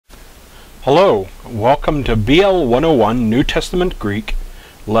Hello, welcome to BL-101 New Testament Greek,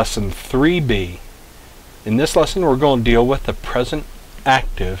 Lesson 3b. In this lesson we're going to deal with the present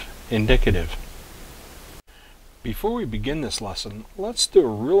active indicative. Before we begin this lesson, let's do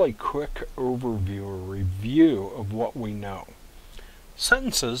a really quick overview or review of what we know.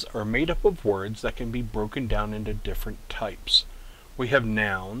 Sentences are made up of words that can be broken down into different types. We have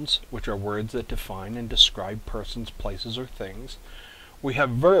nouns, which are words that define and describe persons, places, or things. We have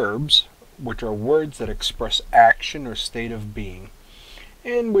verbs, which are words that express action or state of being.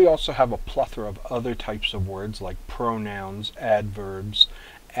 And we also have a plethora of other types of words like pronouns, adverbs,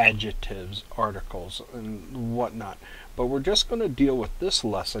 adjectives, articles, and whatnot. But we're just going to deal with this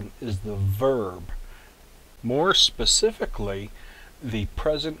lesson is the verb. More specifically, the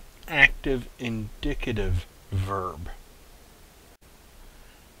present active indicative verb.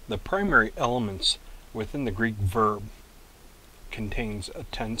 The primary elements within the Greek verb contains a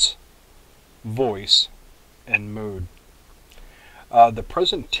tense, voice, and mood. The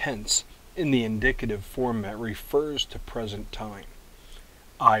present tense in the indicative format refers to present time.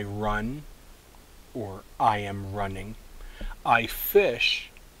 I run, or I am running. I fish,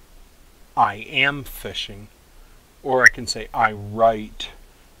 I am fishing. Or I can say I write,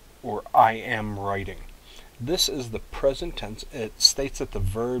 or I am writing. This is the present tense. It states that the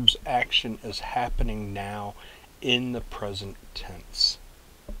verb's action is happening now in the present tense.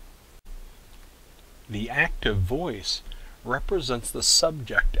 The active voice represents the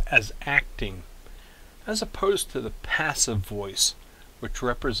subject as acting, as opposed to the passive voice, which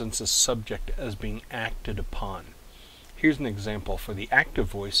represents the subject as being acted upon. Here's an example. For the active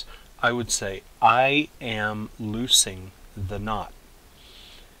voice, I would say, I am loosing the knot.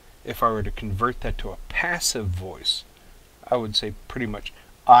 If I were to convert that to a passive voice, I would say pretty much,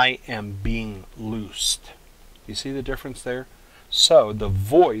 I am being loosed. You see the difference there? So the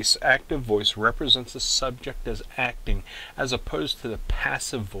voice, active voice, represents the subject as acting, as opposed to the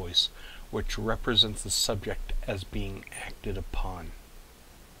passive voice, which represents the subject as being acted upon.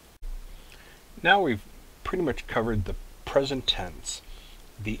 Now we've pretty much covered the present tense,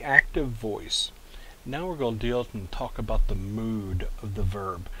 the active voice. Now we're going to deal and talk about the mood of the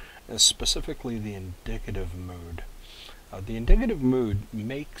verb, and specifically the indicative mood. The indicative mood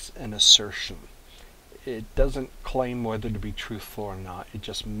makes an assertion. It doesn't claim whether to be truthful or not. It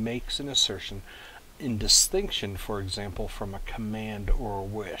just makes an assertion in distinction, for example, from a command or a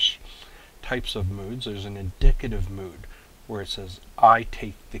wish. Types of moods. There's an indicative mood where it says, I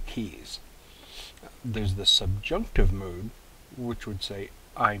take the keys. There's the subjunctive mood, which would say,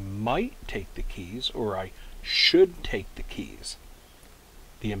 I might take the keys, or I should take the keys.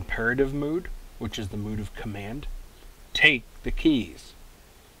 The imperative mood, which is the mood of command, take the keys.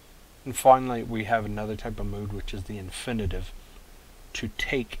 And finally, we have another type of mood, which is the infinitive, to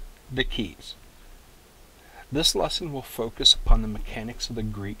take the keys. This lesson will focus upon the mechanics of the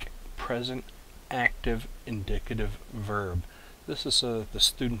Greek present active indicative verb. This is so that the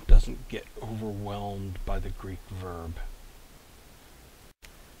student doesn't get overwhelmed by the Greek verb.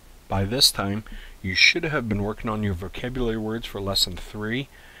 By this time, you should have been working on your vocabulary words for Lesson 3,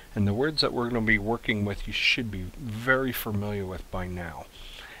 and the words that we're going to be working with you should be very familiar with by now.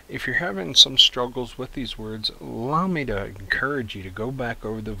 If you're having some struggles with these words, allow me to encourage you to go back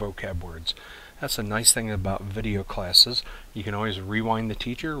over the vocab words. That's a nice thing about video classes. You can always rewind the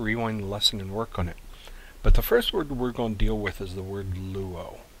teacher, rewind the lesson, and work on it. But the first word we're going to deal with is the word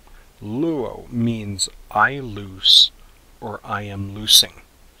luo. Luo means I loose, or I am loosing.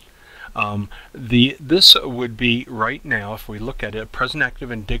 This would be right now, if we look at it, a present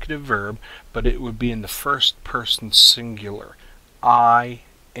active indicative verb, but it would be in the first person singular. I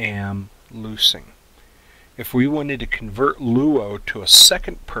am loosing. If we wanted to convert luo to a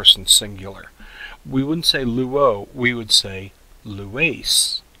second person singular, we wouldn't say luo, we would say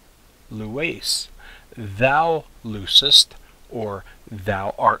lues. Lues. Thou loosest, or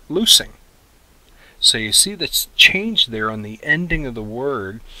thou art loosing. So you see this change there on the ending of the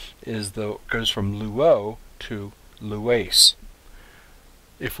word goes from luo to lues.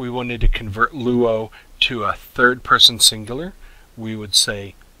 If we wanted to convert luo to a third person singular, we would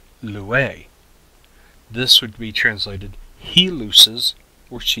say lue. This would be translated he looses,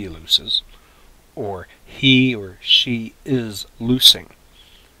 or she looses, or he or she is loosing.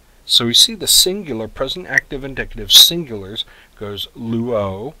 So we see the singular present active indicative singulars goes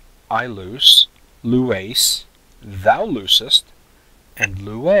luo, I loose, lues, thou loosest, and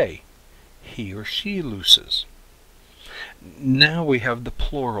lue, he or she looses. Now we have the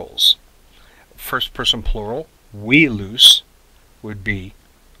plurals. First person plural, we loose, would be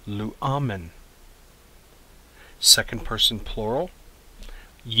luamen. Second person plural,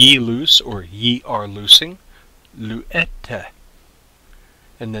 ye loose or ye are loosing, luette.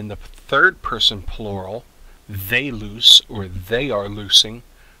 And then the third person plural, they loose or they are loosing,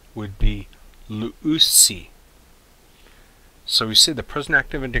 would be luusi. So we see the present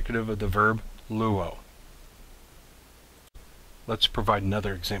active indicative of the verb luo. Let's provide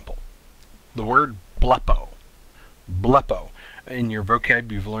another example. The word blepo. Blepo. In your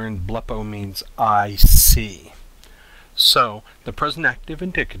vocab you've learned blepo means I see. So the present active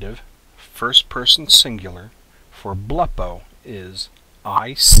indicative, first person singular, for blepo is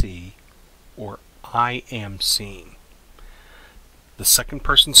I see or I am seeing. The second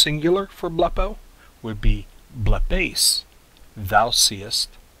person singular for blepo would be blepes, thou seest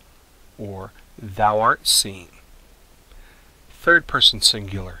or thou art seeing. Third person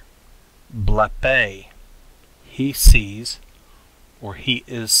singular, blepe, he sees or he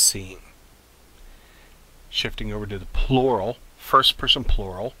is seeing. Shifting over to the plural, first person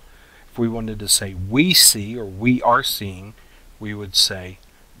plural, if we wanted to say we see or we are seeing, we would say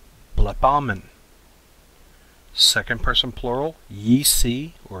blepamen. Second person plural, ye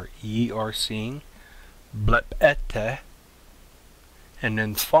see or ye are seeing, blepete. And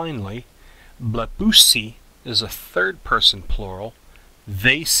then finally, blepusi is a third person plural,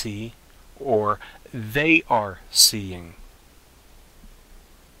 they see or they are seeing.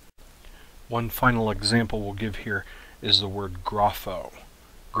 One final example we'll give here is the word grapho.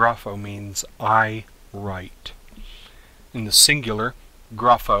 Grapho means I write. In the singular,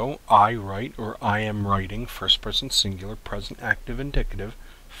 grapho, I write or I am writing, first person singular, present active indicative,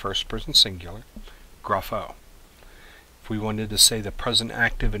 first person singular, grapho. If we wanted to say the present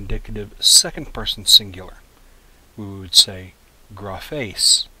active indicative, second person singular, we would say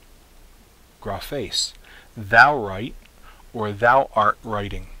graphes. Graphes. Thou write or thou art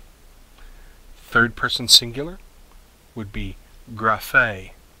writing. Third person singular would be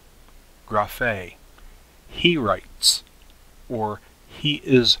graphe. Graphe. He writes or he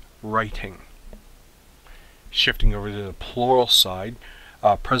is writing. Shifting over to the plural side,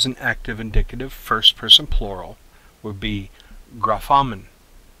 present active indicative, first person plural, would be graphamen.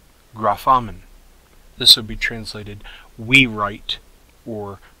 Graphamen. This would be translated we write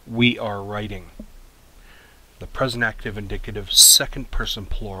or we are writing. The present active indicative, second person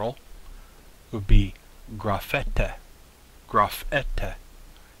plural, would be graphete. Graphete.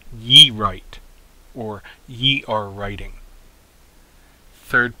 Ye write or ye are writing.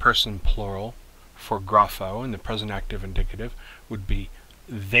 Third person plural for grapho in the present active indicative would be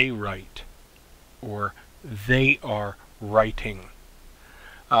they write or they are writing.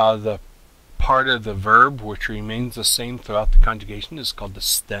 The part of the verb which remains the same throughout the conjugation is called the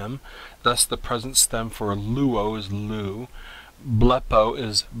stem. Thus the present stem for luo is lu, blepo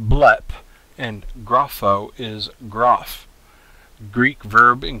is blep, and grapho is graph. Greek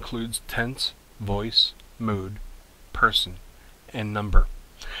verb includes tense, voice, mood, person, and number.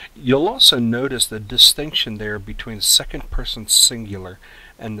 You'll also notice the distinction there between the second person singular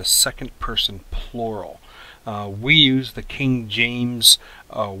and the second person plural. We use the King James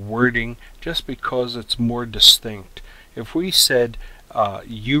wording just because it's more distinct. If we said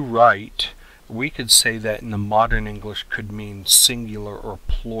you write, we could say that in the modern English could mean singular or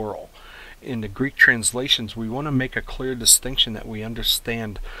plural. In the Greek translations, we want to make a clear distinction that we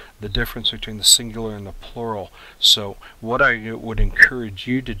understand the difference between the singular and the plural. So what I would encourage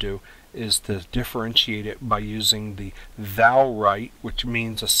you to do is to differentiate it by using the thou write, which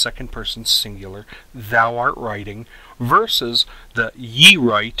means a second person singular, thou art writing, versus the ye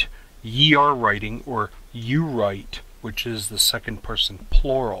write, ye are writing, or you write, which is the second person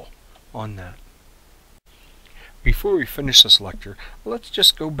plural on that. Before we finish this lecture, let's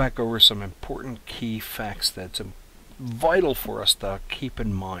just go back over some important key facts that's vital for us to keep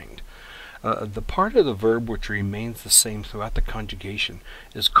in mind. The part of the verb which remains the same throughout the conjugation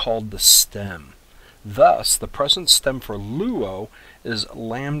is called the stem. Thus, the present stem for luo is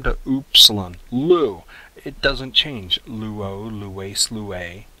lambda upsilon, lu. It doesn't change. Luo, lues,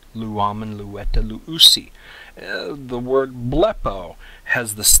 lue, luamen, lueta, luusi. The word blepo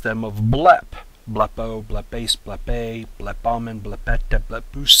has the stem of blep. Blepo, blepes, blepe, blepamen, blepete,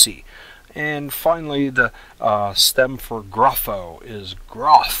 blepusi. And finally, the stem for grapho is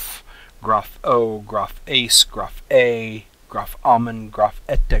graph. Grapho, graphes, graphe, graphamen,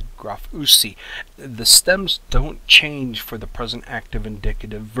 graphete, graphusi. The stems don't change for the present active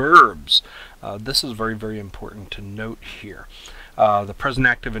indicative verbs. This is very, very important to note here. The present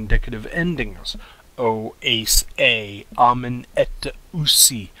active indicative endings, o, ace, a, amen, et,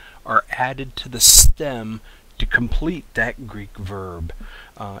 usi, are added to the stem to complete that Greek verb.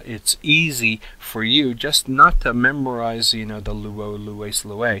 It's easy for you just not to memorize, the luo, lues,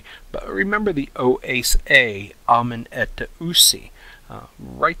 lue, but remember the oes, a, amen, et, usi.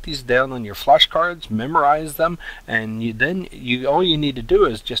 Write these down on your flashcards, memorize them, and all you need to do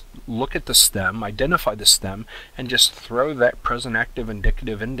is just look at the stem, identify the stem, and just throw that present active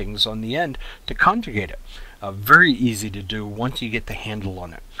indicative endings on the end to conjugate it. Very easy to do once you get the handle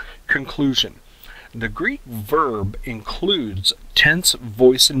on it. Conclusion. The Greek verb includes tense,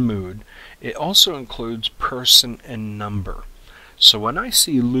 voice, and mood. It also includes person and number. So when I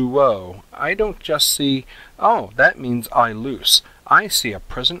see luo, I don't just see, oh, that means I loose. I see a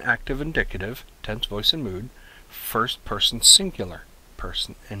present active indicative, tense, voice, and mood, first person singular,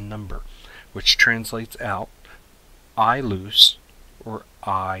 person and number, which translates out I loose or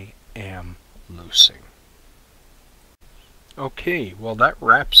I am loosing. Okay, well that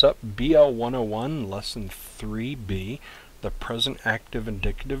wraps up BL-101 Lesson 3B, the present active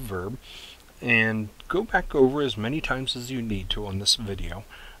indicative verb. And go back over as many times as you need to on this video.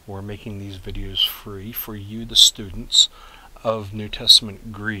 We're making these videos free for you, the students of New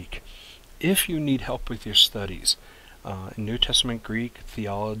Testament Greek. If you need help with your studies in New Testament Greek,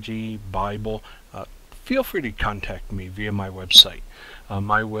 theology, Bible, feel free to contact me via my website.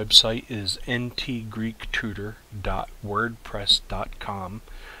 My website is NTGreekTutor.wordpress.com.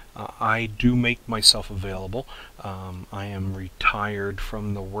 I do make myself available. I am retired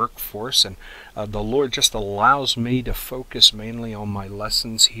from the workforce, and the Lord just allows me to focus mainly on my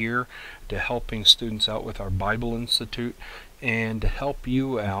lessons here, to helping students out with our Bible Institute, and to help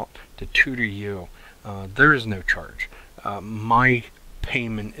you out, to tutor you. There is no charge. My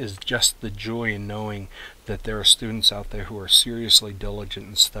payment is just the joy in knowing that there are students out there who are seriously diligent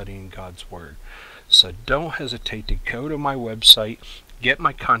in studying God's Word. So don't hesitate to go to my website, get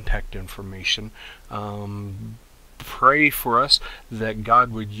my contact information, pray for us that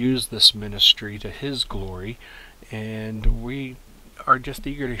God would use this ministry to His glory, and we are just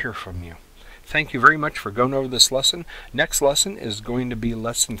eager to hear from you. Thank you very much for going over this lesson. Next lesson is going to be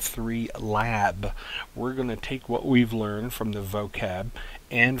Lesson 3 Lab. We're going to take what we've learned from the vocab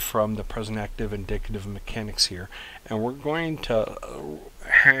and from the present active indicative mechanics here, and we're going to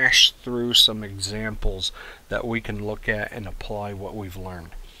hash through some examples that we can look at and apply what we've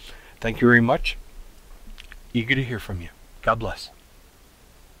learned. Thank you very much. Eager to hear from you. God bless.